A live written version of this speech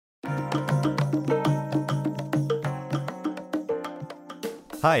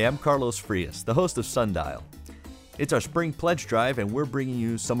Hi, I'm Carlos Frias, the host of Sundial. It's our spring pledge drive, and we're bringing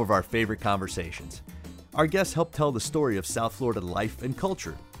you some of our favorite conversations. Our guests help tell the story of South Florida life and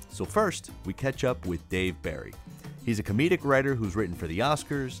culture. So first, we catch up with Dave Barry. He's a comedic writer who's written for the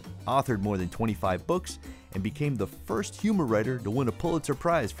Oscars, authored more than 25 books, and became the first humor writer to win a Pulitzer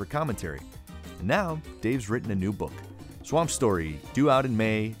Prize for commentary. And now, Dave's written a new book, Swamp Story, due out in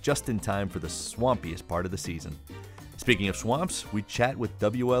May, just in time for the swampiest part of the season. Speaking of swamps, we chat with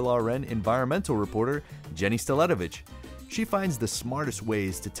WLRN environmental reporter Jenny Staletovich. She finds the smartest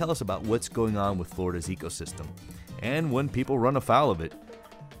ways to tell us about what's going on with Florida's ecosystem, and when people run afoul of it.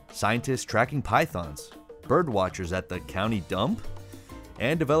 Scientists tracking pythons, bird watchers at the county dump,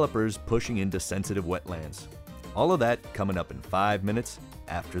 and developers pushing into sensitive wetlands. All of that coming up in 5 minutes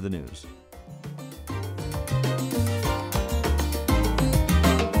after the news.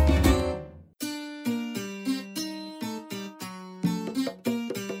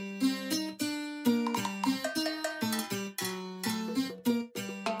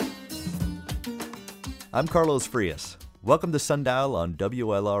 I'm Carlos Frias. Welcome to Sundial on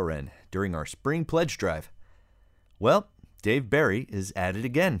WLRN during our spring pledge drive. Well, Dave Barry is at it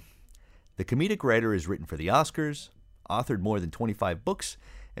again. The comedic writer has written for the Oscars, authored more than 25 books,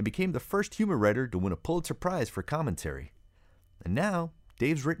 and became the first humor writer to win a Pulitzer Prize for commentary. And now,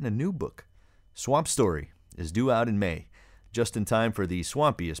 Dave's written a new book. Swamp Story is due out in May, just in time for the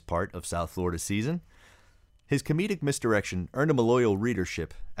swampiest part of South Florida season. His comedic misdirection earned him a loyal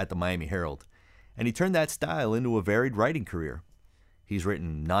readership at the Miami Herald, and he turned that style into a varied writing career. He's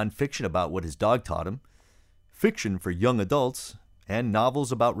written nonfiction about what his dog taught him, fiction for young adults, and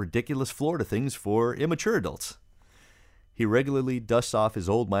novels about ridiculous Florida things for immature adults. He regularly dusts off his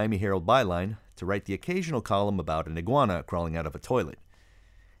old Miami Herald byline to write the occasional column about an iguana crawling out of a toilet.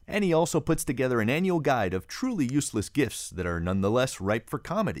 And he also puts together an annual guide of truly useless gifts that are nonetheless ripe for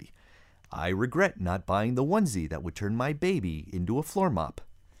comedy. I regret not buying the onesie that would turn my baby into a floor mop.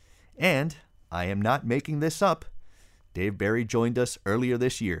 And I am not making this up. Dave Barry joined us earlier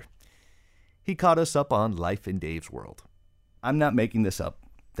this year. He caught us up on life in Dave's world. I'm not making this up.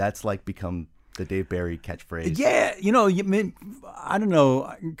 That's like become the Dave Barry catchphrase. Yeah, I don't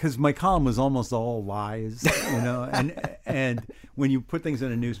know, because my column was almost all lies, and when you put things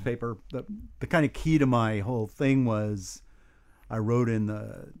in a newspaper, the kind of key to my whole thing was I wrote in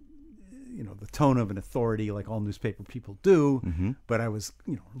the tone of an authority like all newspaper people do, but I was,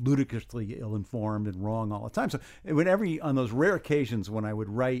 ludicrously ill-informed and wrong all the time. So on those rare occasions when I would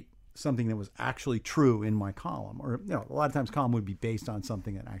write something that was actually true in my column, or, a lot of times column would be based on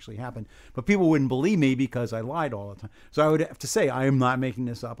something that actually happened, but people wouldn't believe me because I lied all the time. So I would have to say, I am not making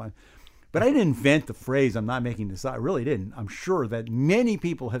this up. But I didn't invent the phrase, I'm not making this up. I really didn't. I'm sure that many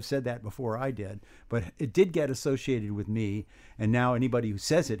people have said that before I did, but it did get associated with me, and now anybody who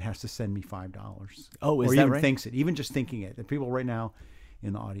says it has to send me $5. Oh, is or that even right? thinks it, even just thinking it. And people right now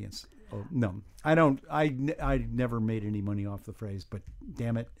in the audience, no, I don't. I never made any money off the phrase, but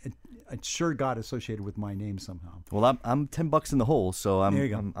damn it, it sure got associated with my name somehow. Well, I'm $10 in the hole, so There you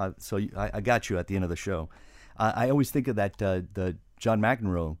go. I got you at the end of the show. I always think of that the John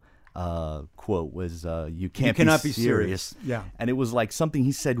McEnroe quote was you cannot be serious. Yeah. And it was like something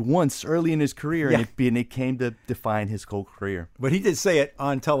he said once early in his career, and it came to define his whole career. But he did say it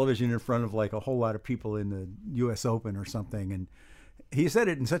on television in front of like a whole lot of people in the U.S. Open or something, and he said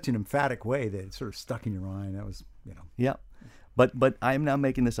it in such an emphatic way that it sort of stuck in your mind. That was, Yeah. But I'm not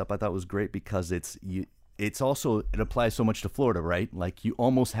making this up. I thought it was great because it applies so much to Florida, right? Like you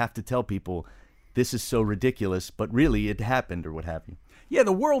almost have to tell people this is so ridiculous, but really it happened or what have you. Yeah,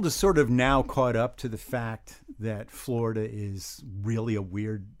 the world is sort of now caught up to the fact that Florida is really a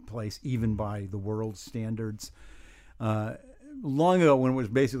weird place, even by the world's standards. Long ago, when it was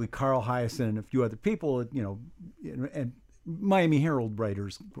basically Carl Hiaasen and a few other people, and Miami Herald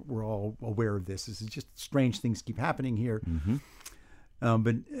writers were all aware of this. This is just strange things keep happening here.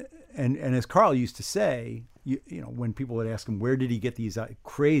 But as Carl used to say, when people would ask him where did he get these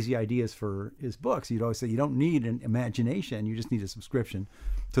crazy ideas for his books, he'd always say you don't need an imagination, you just need a subscription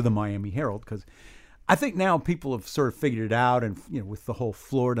to the Miami Herald. Because I think now people have sort of figured it out, and with the whole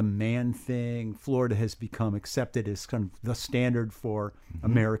Florida man thing, Florida has become accepted as kind of the standard for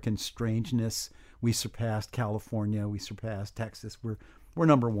American strangeness. We surpassed California, we surpassed Texas. We're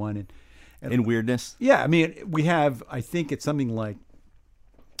number one in weirdness. Yeah, I mean, we have, I think it's something like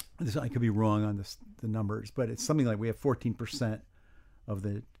this. I could be wrong on the numbers, but it's something like we have 14% of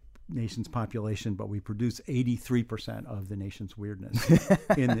the nation's population, but we produce 83% of the nation's weirdness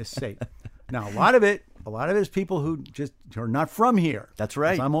in this state. Now, a lot of it is people who just are not from here. That's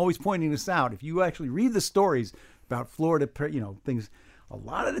right. So I'm always pointing this out. If you actually read the stories about Florida, things, a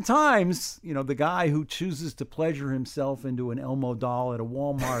lot of the times, the guy who chooses to pleasure himself into an Elmo doll at a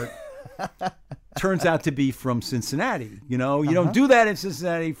Walmart turns out to be from Cincinnati. You don't do that in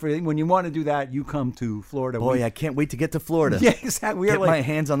Cincinnati. When you want to do that, you come to Florida. Boy, I can't wait to get to Florida. Yeah, exactly. Get my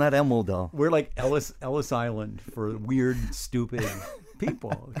hands on that Elmo doll. We're like Ellis Island for weird, stupid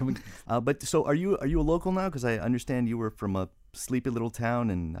people. But so are you a local now? Because I understand you were from a sleepy little town,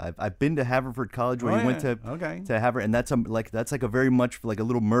 and I've been to Haverford College where you went to Haverford, and that's like a very much like a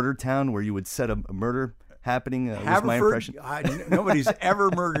little murder town where you would set a murder happening. Was my impression. Nobody's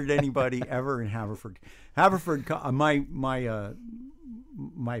ever murdered anybody ever in Haverford. Haverford,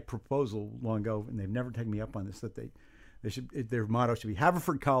 my proposal long ago, and they've never taken me up on this, that their motto should be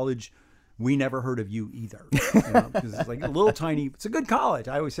Haverford College. We never heard of you either. Because it's like a little tiny. It's a good college.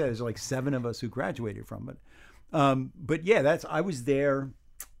 I always say there's like 7 of us who graduated from it. But yeah, I was there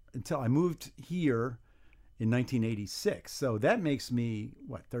until I moved here in 1986. So that makes me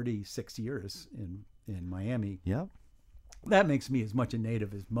 36 years in Miami. Yeah, that makes me as much a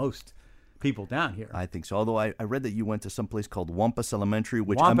native as most people down here. I think so. Although I read that you went to some place called Wampus Elementary,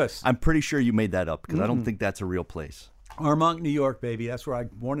 which Wampus. I'm pretty sure you made that up because I don't think that's a real place. Armonk, New York, baby. That's where I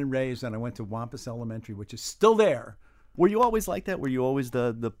was born and raised, and I went to Wampus Elementary, which is still there. Were you always like that? Were you always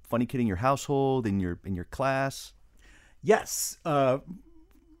the funny kid in your household, in your class? Yes. Well,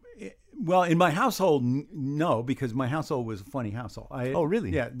 in my household, no, because my household was a funny household. Oh,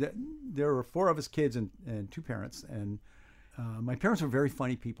 really? Yeah. There were 4 of us kids and 2 parents, and my parents were very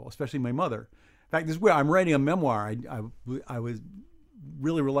funny people, especially my mother. In fact, this is where I'm writing a memoir. I was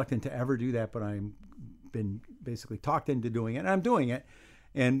really reluctant to ever do that, but I'm been basically talked into doing it, and I'm doing it.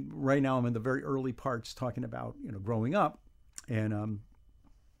 And right now I'm in the very early parts talking about, growing up. And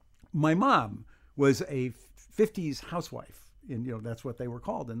my mom was a 50s housewife. And, that's what they were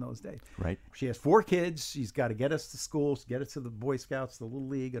called in those days. Right. She has 4 kids. She's got to get us to school, get us to the Boy Scouts, the Little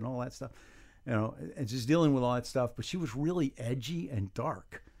League, and all that stuff. And she's dealing with all that stuff. But she was really edgy and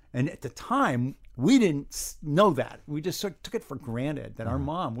dark. And at the time, we didn't know that. We just took it for granted that our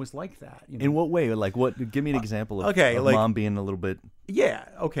mom was like that. In what way? Like what? Give me an example of mom being a little bit. Yeah.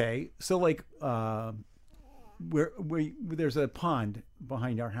 Okay. So there's a pond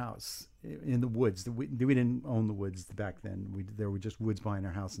behind our house in the woods. We didn't own the woods back then. There were just woods behind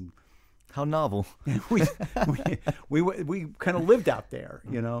our house, and how novel. we kind of lived out there,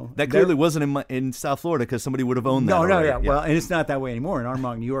 That clearly wasn't in South Florida because somebody would have owned that. No, yeah. Well, and it's not that way anymore. In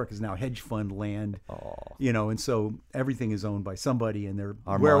Armonk, New York, is now hedge fund land. And so everything is owned by somebody, and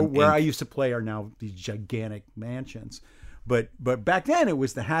where I used to play are now these gigantic mansions. But back then it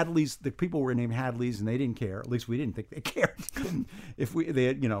was the Hadleys. The people were named Hadleys, and they didn't care. At least we didn't think they cared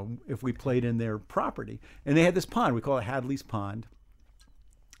if we played in their property. And they had this pond. We call it Hadley's Pond,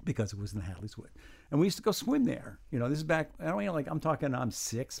 because it was in the Hadley's Wood. And we used to go swim there. This is back, I'm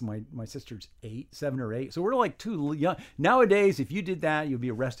 6, my sister's 7 or 8. So we're like too young. Nowadays, if you did that, you'd be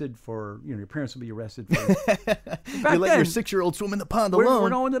arrested for, your parents would be arrested for. You let your 6-year-old swim in the pond alone.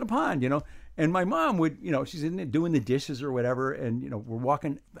 We're going to the pond, And my mom would, she's in there doing the dishes or whatever. And, we're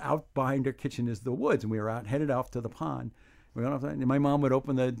walking out behind her kitchen is the woods. And we were headed off to the pond. We went off, and my mom would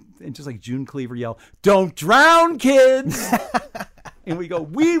open and just like June Cleaver yell, "Don't drown, kids!" And we go,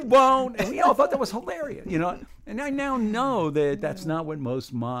 "We won't." And we all thought that was hilarious, And I now know that that's not what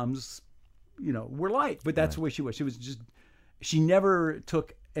most moms, were like. But that's the way she was. She never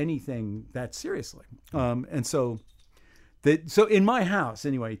took anything that seriously. And so in my house,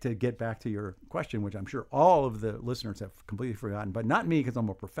 anyway, to get back to your question, which I'm sure all of the listeners have completely forgotten, but not me because I'm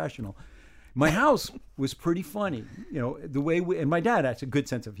a professional. My house was pretty funny, the way and my dad had a good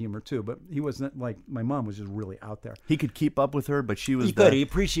sense of humor too, but he wasn't like, my mom was just really out there. He could keep up with her, but she was he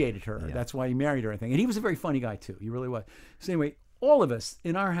appreciated her. Yeah. That's why he married her, I think. And he was a very funny guy too. He really was. So anyway, all of us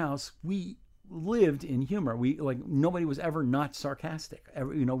in our house, we lived in humor. Nobody was ever not sarcastic.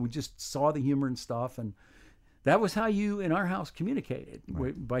 We just saw the humor and stuff, and that was how you in our house communicated,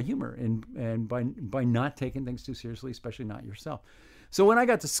 by humor and by not taking things too seriously, especially not yourself. So when I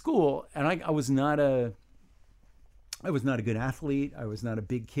got to school, and I was not a good athlete. I was not a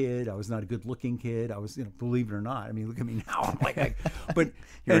big kid. I was not a good-looking kid. I was, believe it or not. I mean, look at me now. I'm like, but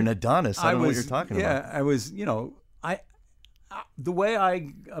you're an Adonis. I don't know what you're talking about. Yeah, I was. The way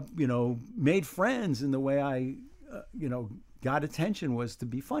I, made friends and the way I, got attention was to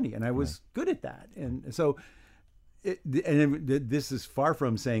be funny, and I was good at that. And so. This is far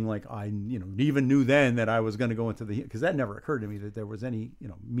from saying like I even knew then that I was going to go into because that never occurred to me that there was any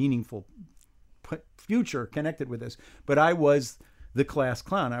meaningful future connected with this. But I was the class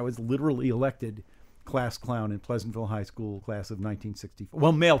clown. I was literally elected class clown in Pleasantville High School, class of 1964.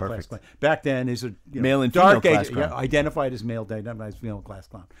 Well, male Perfect. class clown. Back then, is a Male and dark female age, class clown. identified as male, identified as female class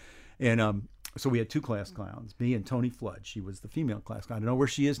clown. And so we had two class clowns, me and Tony Flood. She was the female class clown. I don't know where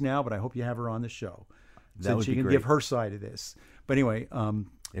she is now, but I hope you have her on the show. That So would she be can great. give her side of this. But anyway,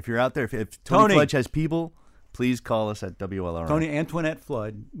 If you're out there, if Tony. Tony Fledge has people, please call us at WLRN. Tony Antoinette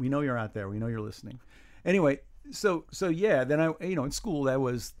Flood, we know you're out there. We know you're listening. Anyway, so yeah, then I, in school, that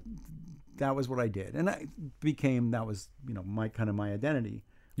was what I did, and that was my identity.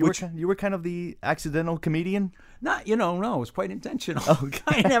 You were kind of the accidental comedian. Not, no, it was quite intentional.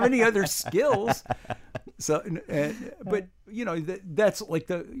 I didn't have any other skills. So, but that's like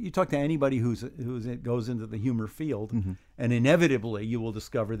you talk to anybody who goes into the humor field, and inevitably you will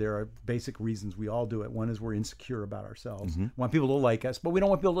discover there are basic reasons we all do it. One is we're insecure about ourselves, want people to like us, but we don't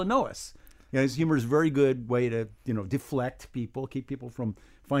want people to know us. Humor is a very good way to deflect people, keep people from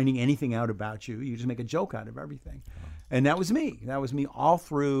finding anything out about you. You just make a joke out of everything, and that was me. That was me all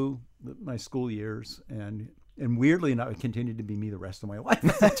through my school years, and weirdly enough, it continued to be me the rest of my life.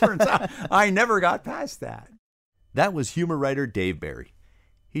 As it turns out, I never got past that. That was humor writer Dave Barry.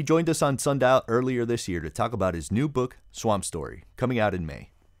 He joined us on Sundial earlier this year to talk about his new book, Swamp Story, coming out in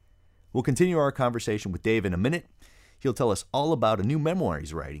May. We'll continue our conversation with Dave in a minute. He'll tell us all about a new memoir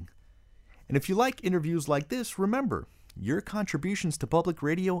he's writing. And if you like interviews like this, remember, your contributions to public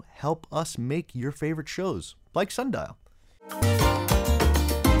radio help us make your favorite shows, like Sundial.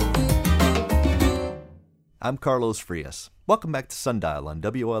 I'm Carlos Frias. Welcome back to Sundial on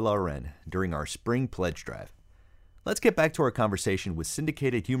WLRN during our Spring Pledge Drive. Let's get back to our conversation with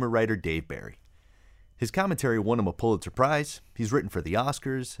syndicated humor writer Dave Barry. His commentary won him a Pulitzer Prize, he's written for the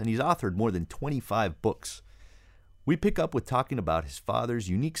Oscars, and he's authored more than 25 books. We pick up with talking about his father's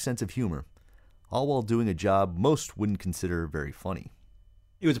unique sense of humor, all while doing a job most wouldn't consider very funny.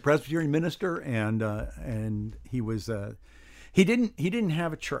 He was a Presbyterian minister, and he was he didn't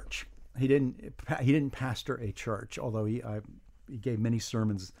have a church. He didn't pastor a church, although he gave many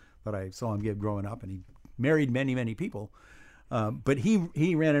sermons that I saw him give growing up, and he married many people. But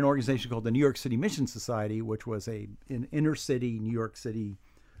he ran an organization called the New York City Mission Society, which was an inner city New York City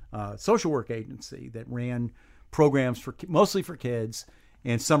social work agency that ran programs mostly for kids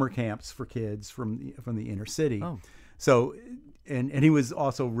and summer camps for kids from the inner city. Oh. So, and he was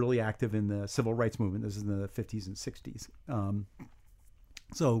also really active in the civil rights movement. This is in the 50s and 60s.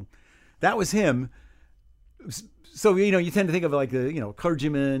 So that was him. So, you tend to think of it like the,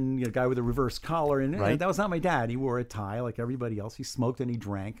 clergyman, guy with a reverse collar. And right. That was not my dad. He wore a tie like everybody else. He smoked and he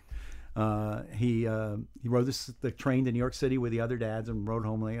drank. He rode the train to New York City with the other dads and rode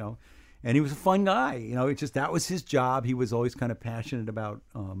home, and he was a fun guy. That was his job. He was always kind of passionate about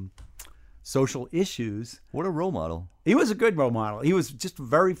social issues. What a role model. He was a good role model. He was just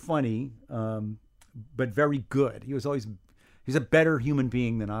very funny, but very good. He's a better human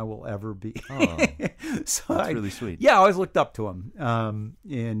being than I will ever be. Oh, that's really sweet. Yeah, I always looked up to him.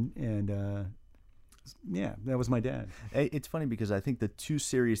 Yeah, that was my dad. It's funny because I think the two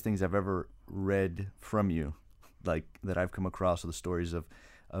serious things I've ever read from you, like that I've come across, are the stories of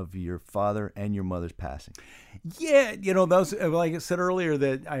your father and your mother's passing. Yeah, those, like I said earlier,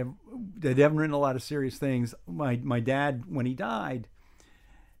 that I haven't written a lot of serious things. My dad, when he died,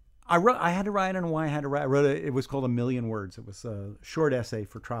 I had to write. I don't know why I had to write. It was called A Million Words. It was a short essay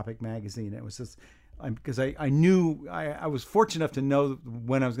for Tropic magazine. It was just because I knew I was fortunate enough to know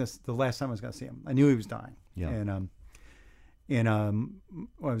when the last time I was going to see him. I knew he was dying. Yeah. And I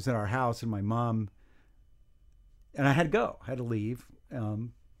was at our house, and my mom, and I had to go. I had to leave.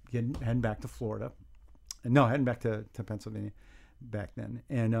 Heading back to Florida. No, heading back to Pennsylvania back then.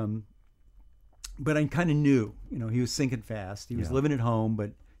 And but I kind of knew, he was sinking fast. He was living at home,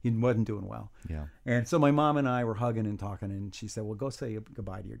 but he wasn't doing well. Yeah. And so my mom and I were hugging and talking, and she said, "Well, go say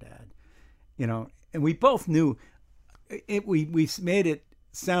goodbye to your dad." And we both knew it. We made it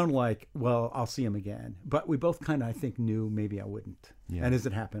sound like, well, I'll see him again. But we both kind of, I think, knew maybe I wouldn't. Yeah. And as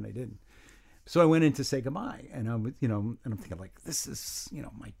it happened, I didn't. So I went in to say goodbye, and I was, and I'm thinking like, this is,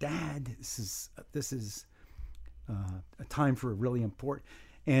 my dad. This is a time for a really important.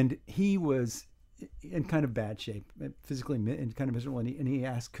 And he was in kind of bad shape, physically, and kind of miserable. And he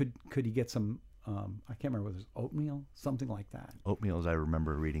asked, could he get some? I can't remember whether it was oatmeal, something like that. Oatmeal, as I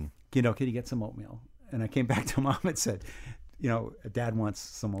remember reading. Could he get some oatmeal? And I came back to Mom and said, Dad wants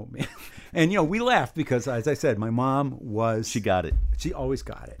some oatmeal. And, we laughed because, as I said, my mom was... She got it. She always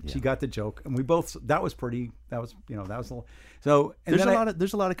got it. Yeah. She got the joke. And we both... That was a little... So... And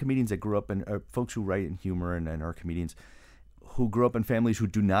there's a lot of comedians that grew up, and folks who write in humor and are comedians who grow up in families who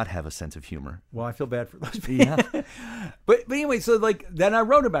do not have a sense of humor. Well, I feel bad for those people. Yeah. But anyway, so like then I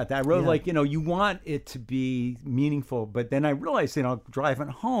wrote about that. I wrote Yeah. like, you want it to be meaningful, but then I realized, driving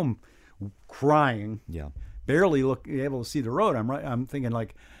home crying, Yeah. barely able to see the road. I'm thinking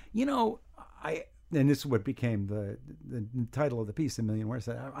like, and this is what became the title of the piece, A Million Words.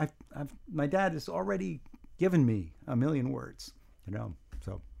 My dad has already given me a million words,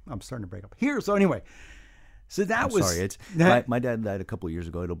 so I'm starting to break up here. So anyway, so that I'm was sorry. It's my dad died a couple of years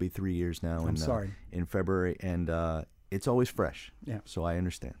ago. It'll be 3 years now. I'm sorry. In February, and it's always fresh. Yeah. So I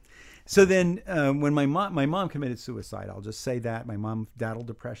understand. So then, when my mom committed suicide, I'll just say that my mom battled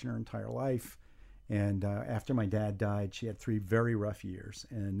depression her entire life, and after my dad died, she had 3 very rough years.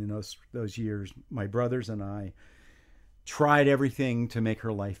 And in those years, my brothers and I tried everything to make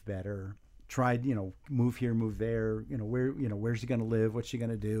her life better. Tried, move here, move there. Where's she going to live? What's she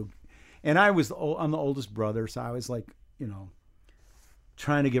going to do? And I'm the oldest brother, so I was like,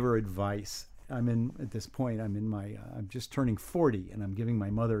 trying to give her advice. At this point, I'm just turning 40, and I'm giving my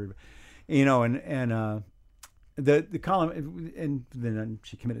mother, the column, and then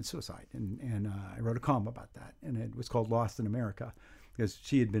she committed suicide, and I wrote a column about that, and it was called Lost in America, because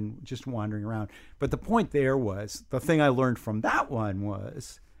she had been just wandering around. But the point there was, the thing I learned from that one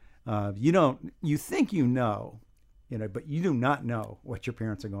was, you think but you do not know what your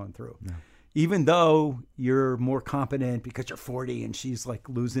parents are going through. No. Even though you're more competent because you're 40 and she's like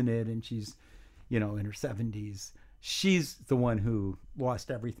losing it and she's, in her 70s, she's the one who lost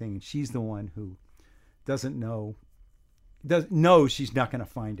everything. And she's the one who knows she's not going to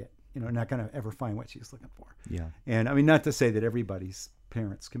find it, not going to ever find what she's looking for. Yeah. And I mean, not to say that everybody's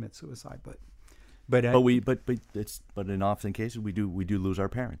parents commit suicide, but in often cases we do lose our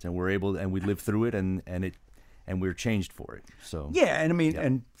parents, and we're able, and we live through it, and we're changed for it. So yeah, and I mean,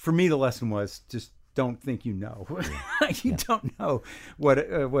 and for me the lesson was just don't think you know. You don't know what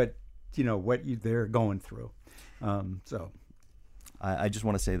they're going through. So I just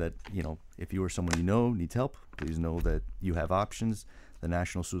want to say that if you or someone needs help, please know that you have options. The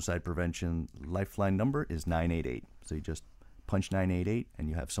National Suicide Prevention Lifeline number is 988. So you just punch 988, and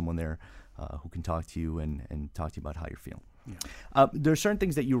you have someone there who can talk to you and talk to you about how you're feeling. Yeah. There are certain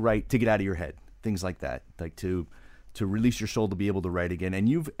things that you write to get out of your head, things like that, like to release your soul, to be able to write again. And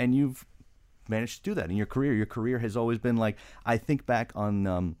you've managed to do that in your career. Your career has always been like, I think back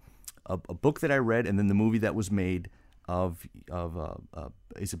on a book that I read, and then the movie that was made of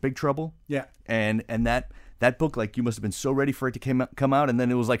Is It Big Trouble? Yeah. And that book, like, you must have been so ready for it to come out, and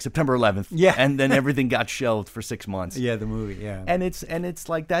then it was like September 11th. Yeah. And then everything got shelved for 6 months. Yeah, the movie, yeah. And it's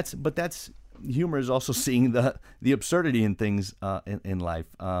like that's humor is also seeing the absurdity in things in life.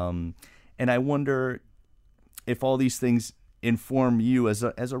 And I wonder if all these things inform you as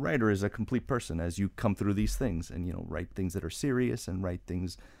a writer, as a complete person, as you come through these things and write things that are serious and write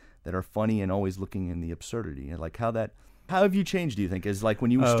things that are funny and always looking in the absurdity. And like how have you changed, do you think? Is like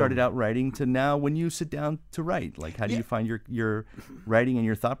when you started out writing to now when you sit down to write, like how do you find your writing and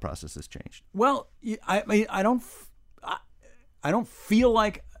your thought process has changed? Well, I mean, I don't feel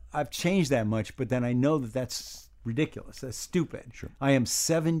like I've changed that much, but then I know that's ridiculous. That's stupid. Sure. I am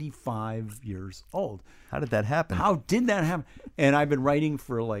 75 years old. How did that happen? How did that happen? And I've been writing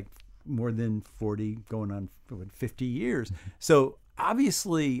for like more than 40, going on 50 years. So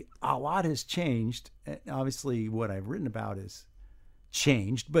obviously a lot has changed. Obviously what I've written about is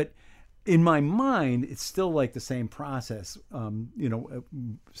changed, but in my mind, it's still like the same process.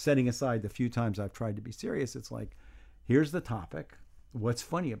 Setting aside the few times I've tried to be serious, it's like, here's the topic. What's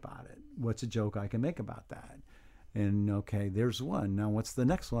funny about it? What's a joke I can make about that? And okay, there's one. Now what's the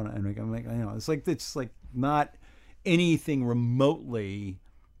next one? And I can make, it's like not anything remotely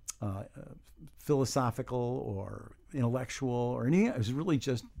philosophical or intellectual or anything. It was really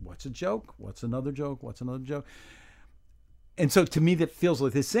just, what's a joke? What's another joke? What's another joke? And so to me, that feels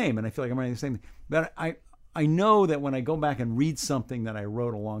like the same. And I feel like I'm writing the same thing. But I know that when I go back and read something that I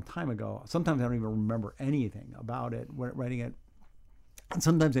wrote a long time ago, sometimes I don't even remember anything about it, writing it. And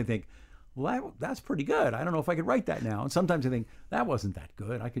sometimes I think, well, that's pretty good. I don't know if I could write that now. And sometimes I think, that wasn't that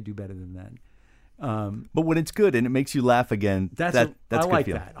good. I could do better than that. But when it's good and it makes you laugh again, that's I good like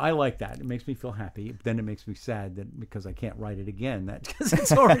feeling. that. I like that. It makes me feel happy. Then it makes me sad that because I can't write it again. That because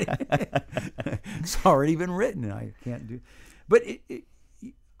it's already been written. I can't do. But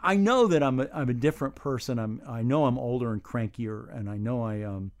I know that I'm a different person. I know I'm older and crankier, and I know I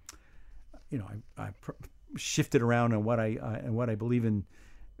shifted around on what I believe in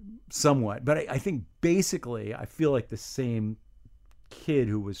somewhat. But I think basically I feel like the same kid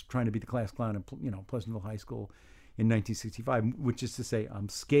who was trying to be the class clown in Pleasantville High School in 1965, which is to say I'm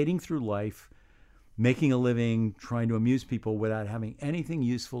skating through life, making a living, trying to amuse people without having anything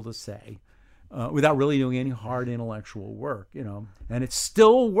useful to say, without really doing any hard intellectual work, and it's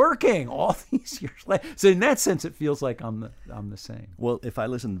still working all these years later. So in that sense, it feels like I'm the same. Well, if I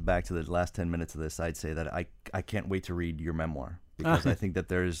listened back to the last 10 minutes of this, I'd say that I can't wait to read your memoir, because I think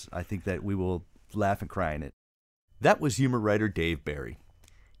that we will laugh and cry in it. That was humor writer Dave Barry.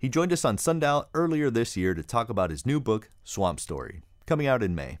 He joined us on Sundial earlier this year to talk about his new book, Swamp Story, coming out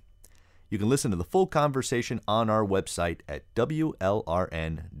in May. You can listen to the full conversation on our website at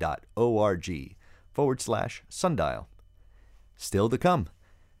WLRN.org/sundial. Still to come,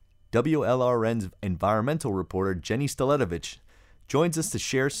 WLRN's environmental reporter Jenny Staletovich joins us to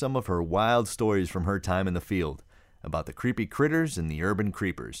share some of her wild stories from her time in the field about the creepy critters and the urban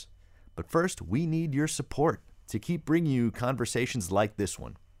creepers. But first, we need your support to keep bringing you conversations like this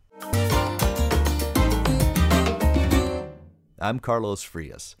one. I'm Carlos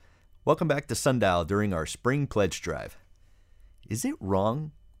Frias. Welcome back to Sundial during our spring pledge drive. Is it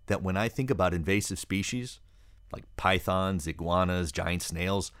wrong that when I think about invasive species, like pythons, iguanas, giant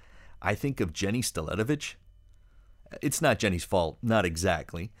snails, I think of Jenny Staletovich? It's not Jenny's fault, not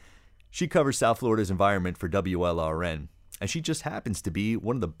exactly. She covers South Florida's environment for WLRN, and she just happens to be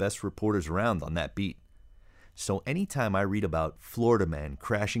one of the best reporters around on that beat. So anytime I read about Florida man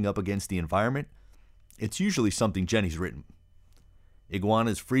crashing up against the environment, it's usually something Jenny's written.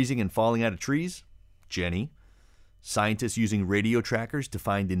 Iguanas freezing and falling out of trees? Jenny. Scientists using radio trackers to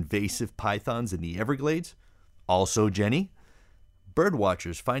find invasive pythons in the Everglades? Also Jenny.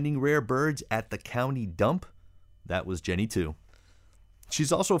 Birdwatchers finding rare birds at the county dump? That was Jenny too.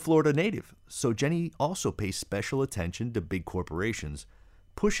 She's also a Florida native, so Jenny also pays special attention to big corporations,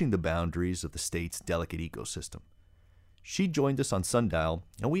 pushing the boundaries of the state's delicate ecosystem. She joined us on Sundial,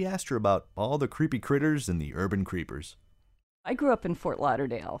 and we asked her about all the creepy critters and the urban creepers. I grew up in Fort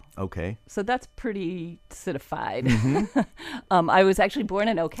Lauderdale. Okay. So that's pretty citified. Mm-hmm. I was actually born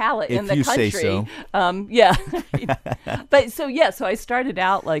in Ocala in the country. If you say so. Yeah. But so I started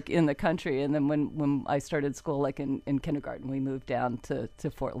out like in the country, and then when I started school, like in kindergarten, we moved down to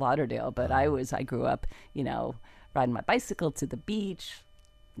Fort Lauderdale. But I grew up, riding my bicycle to the beach.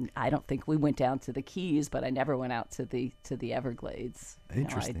 I don't think we went down to the Keys, but I never went out to the Everglades.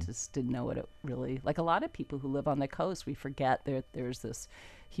 Interesting. I just didn't know what it really, like a lot of people who live on the coast, we forget there's this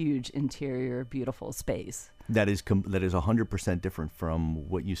huge interior, beautiful space. That is 100% different from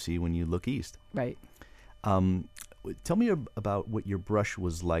what you see when you look east. Right. Tell me about what your brush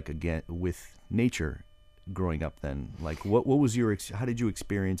was like again with nature growing up then. Like what was how did you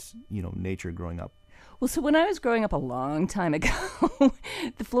experience, nature growing up? Well, so when I was growing up a long time ago,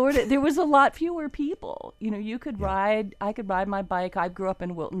 there was a lot fewer people. You could ride, I could ride my bike. I grew up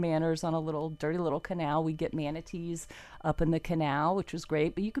in Wilton Manors on a dirty little canal. We'd get manatees up in the canal, which was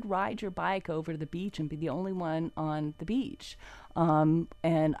great. But you could ride your bike over to the beach and be the only one on the beach.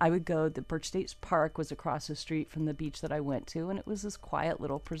 And I would go, the Birch State Park was across the street from the beach that I went to. And it was this quiet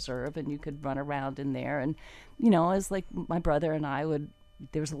little preserve, and you could run around in there. And, as like my brother and I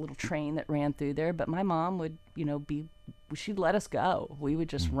there was a little train that ran through there, but my mom would, she'd let us go. We would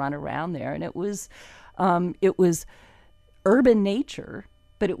just run around there. And it was urban nature,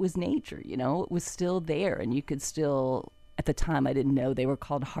 but it was nature, it was still there. And you could still, at the time, I didn't know they were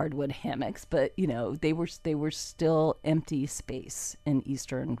called hardwood hammocks, but, they were still empty space in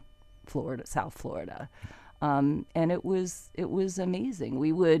eastern Florida, South Florida. And it was amazing.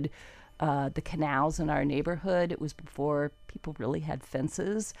 We would, the canals in our neighborhood, it was before people really had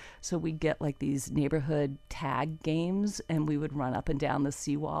fences, so we'd get like these neighborhood tag games, and we would run up and down the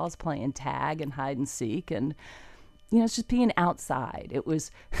seawalls playing tag and hide and seek, and it's just being outside. It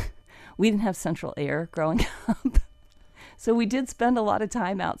was we didn't have central air growing up, so we did spend a lot of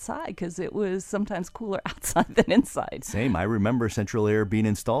time outside because it was sometimes cooler outside than inside. Same. I remember central air being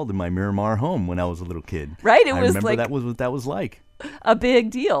installed in my Miramar home when I was a little kid. Right. I remember that was what that was like. A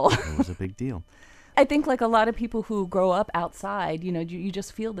big deal. It was a big deal. I think like a lot of people who grow up outside, you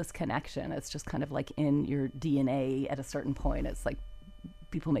just feel this connection. It's just kind of like in your DNA at a certain point. It's like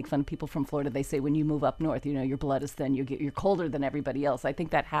people make fun of people from Florida. They say when you move up north, your blood is thin, you're colder than everybody else. I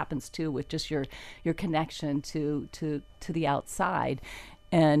think that happens too with just your connection to the outside.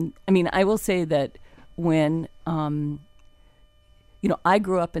 And I mean, I will say that when I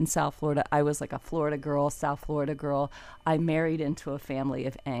grew up in South Florida. I was like a Florida girl, South Florida girl. I married into a family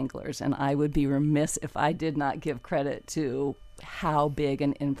of anglers, and I would be remiss if I did not give credit to how big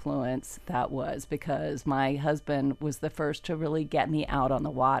an influence that was, because my husband was the first to really get me out on the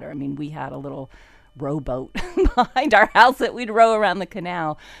water. I mean, we had a little rowboat behind our house that we'd row around the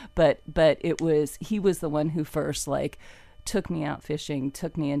canal, but he was the one who first took me out fishing,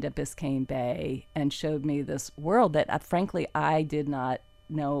 took me into Biscayne Bay, and showed me this world that, frankly, I did not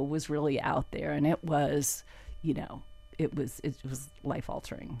know was really out there. And it was, it was life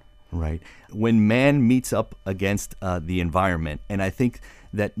altering. Right. When man meets up against the environment, and I think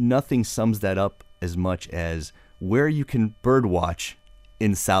that nothing sums that up as much as where you can bird watch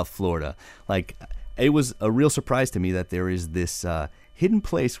in South Florida. Like, it was a real surprise to me that there is this hidden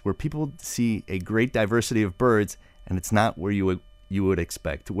place where people see a great diversity of birds, and it's not where you would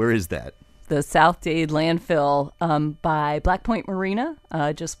expect. Where is that? The South Dade landfill by Black Point Marina,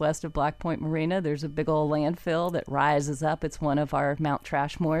 just west of Black Point Marina. There's a big old landfill that rises up. It's one of our Mount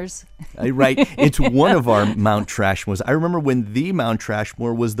Trashmores. Right. It's one of our Mount Trashmores. I remember when the Mount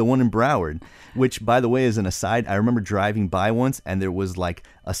Trashmore was the one in Broward, which, by the way, as an aside, I remember driving by once, and there was like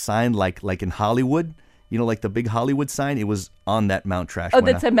a sign like in Hollywood, like the big Hollywood sign. It was on that Mount Trashmore. Oh,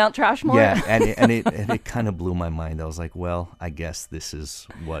 that said Mount Trashmore? Yeah, and it kind of blew my mind. I was like, well, I guess this is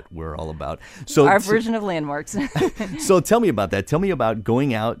what we're all about. So our version of landmarks. So tell me about that. Tell me about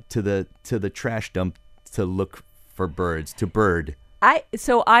going out to the trash dump to look for birds, to bird.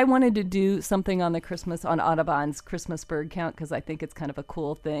 So I wanted to do something on Audubon's Christmas bird count, because I think it's kind of a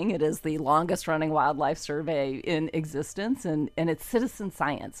cool thing. It is the longest running wildlife survey in existence, and it's citizen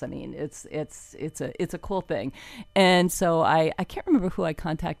science. I mean, it's a cool thing. And so I can't remember who I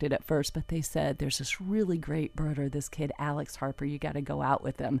contacted at first, but they said there's this really great birder, this kid Alex Harper, you got to go out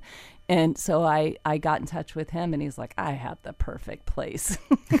with him. And so I got in touch with him, and he's like, I have the perfect place.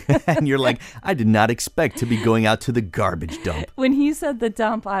 And you're like, I did not expect to be going out to the garbage dump. When he said the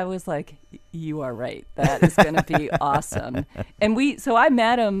dump, I was like, you are right. That is going to be awesome. And so I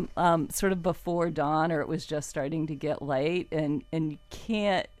met him sort of before dawn, or it was just starting to get late, and you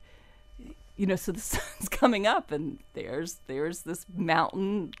can't, so the sun's coming up, and there's this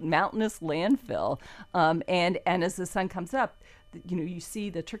mountainous landfill. And as the sun comes up, you see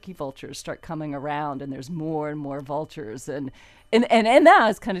the turkey vultures start coming around, and there's more and more vultures, and that I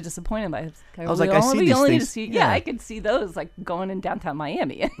was kind of disappointed by. I was like, I see these things. Yeah, I could see those like going in downtown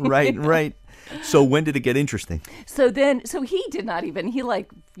Miami. Right. So when did it get interesting? So he did not even,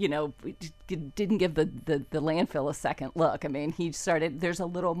 didn't give the landfill a second look. I mean, he started, there's a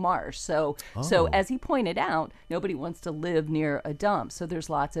little marsh. So as he pointed out, nobody wants to live near a dump. So there's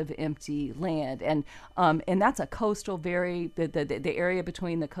lots of empty land. And that's a coastal, the area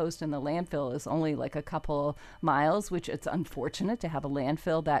between the coast and the landfill is only like a couple miles, which it's unfortunate to have a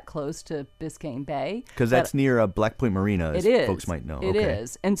landfill that close to Biscayne Bay. Because that's near Black Point Marina, as folks might know. It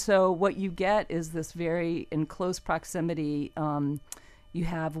is. And so what you get is this very, in close proximity, you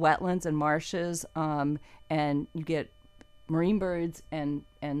have wetlands and marshes, and you get marine birds and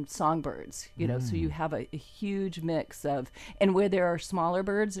songbirds, so you have a huge mix of, and where there are smaller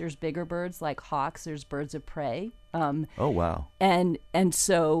birds, there's bigger birds like hawks, there's birds of prey. Oh, wow. And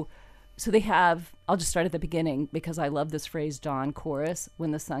so they have, I'll just start at the beginning because I love this phrase, dawn chorus. When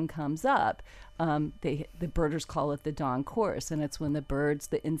the sun comes up, the birders call it the dawn chorus, and it's when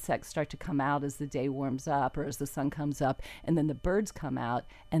the insects start to come out as the day warms up or as the sun comes up, and then the birds come out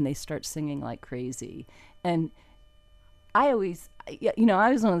and they start singing like crazy. And I was one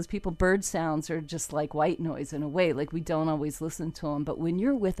of those people, bird sounds are just like white noise in a way, like we don't always listen to them, but when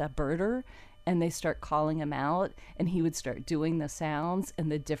you're with a birder and they start calling him out and he would start doing the sounds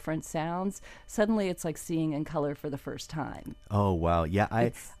and the different sounds, suddenly it's like seeing in color for the first time. Oh, wow. Yeah,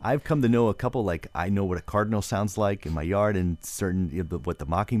 I've come to know a couple, like I know what a cardinal sounds like in my yard, and what the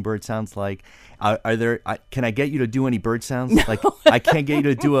mockingbird sounds like. Can I get you to do any bird sounds? No. Like, I can't get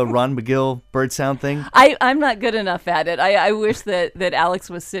you to do a Ron McGill bird sound thing? I'm not good enough at it. I wish that Alex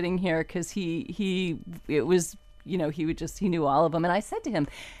was sitting here, because he knew all of them. And I said to him,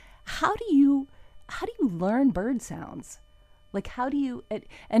 how do you learn bird sounds? Like, how do you,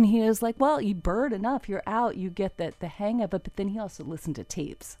 and he was like, well, you bird enough, you're out, you get the hang of it, but then he also listened to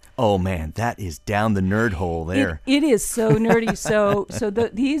tapes. Oh man, that is down the nerd hole there. It is so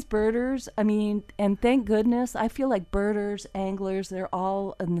nerdy. These birders, I mean, and thank goodness, I feel like birders, anglers, they're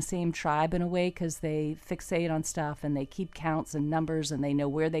all in the same tribe in a way, because they fixate on stuff and they keep counts and numbers, and they know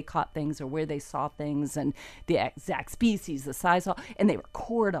where they caught things or where they saw things and the exact species, the size, and they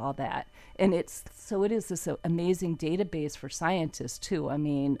record all that. And it is this amazing database for scientists too. I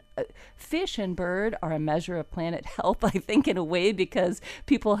mean, fish and bird are a measure of planet health, I think, in a way, because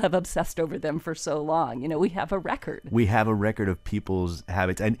people have obsessed over them for so long. We have a record. We have a record of people's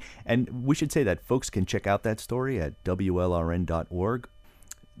habits. And we should say that folks can check out that story at WLRN.org.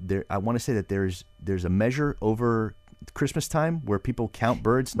 I want to say that there's a measure over Christmas time where people count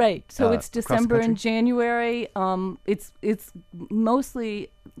birds. Right. So it's December and January. It's mostly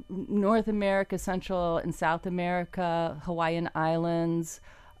North America, Central and South America, Hawaiian Islands.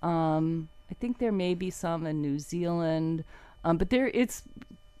 I think there may be some in New Zealand, but it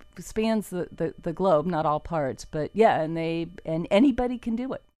spans the globe, not all parts. But yeah, and anybody can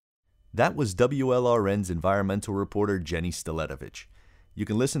do it. That was WLRN's environmental reporter Jenny Staletovich. You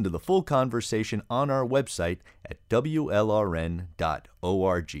can listen to the full conversation on our website at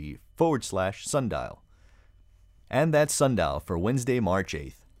wlrn.org/sundial. And that's Sundial for Wednesday, March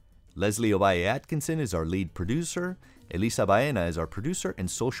 8th. Leslie Ovalle Atkinson is our lead producer. Elisa Baena is our producer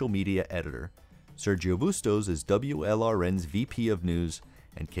and social media editor. Sergio Bustos is WLRN's VP of News,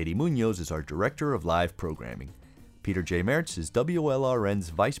 and Katie Munoz is our Director of Live Programming. Peter J. Mertz is WLRN's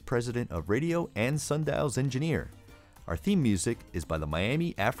Vice President of Radio and Sundial's engineer. Our theme music is by the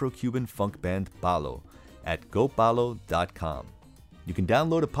Miami Afro-Cuban funk band Palo at gopalo.com. You can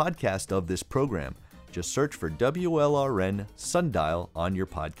download a podcast of this program. Just search for WLRN Sundial on your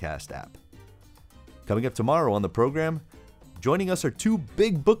podcast app. Coming up tomorrow on the program, joining us are two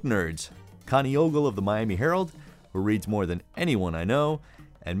big book nerds, Connie Ogle of the Miami Herald, who reads more than anyone I know,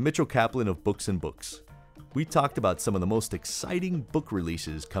 and Mitchell Kaplan of Books and Books. We talked about some of the most exciting book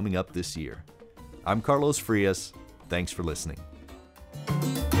releases coming up this year. I'm Carlos Frias. Thanks for listening.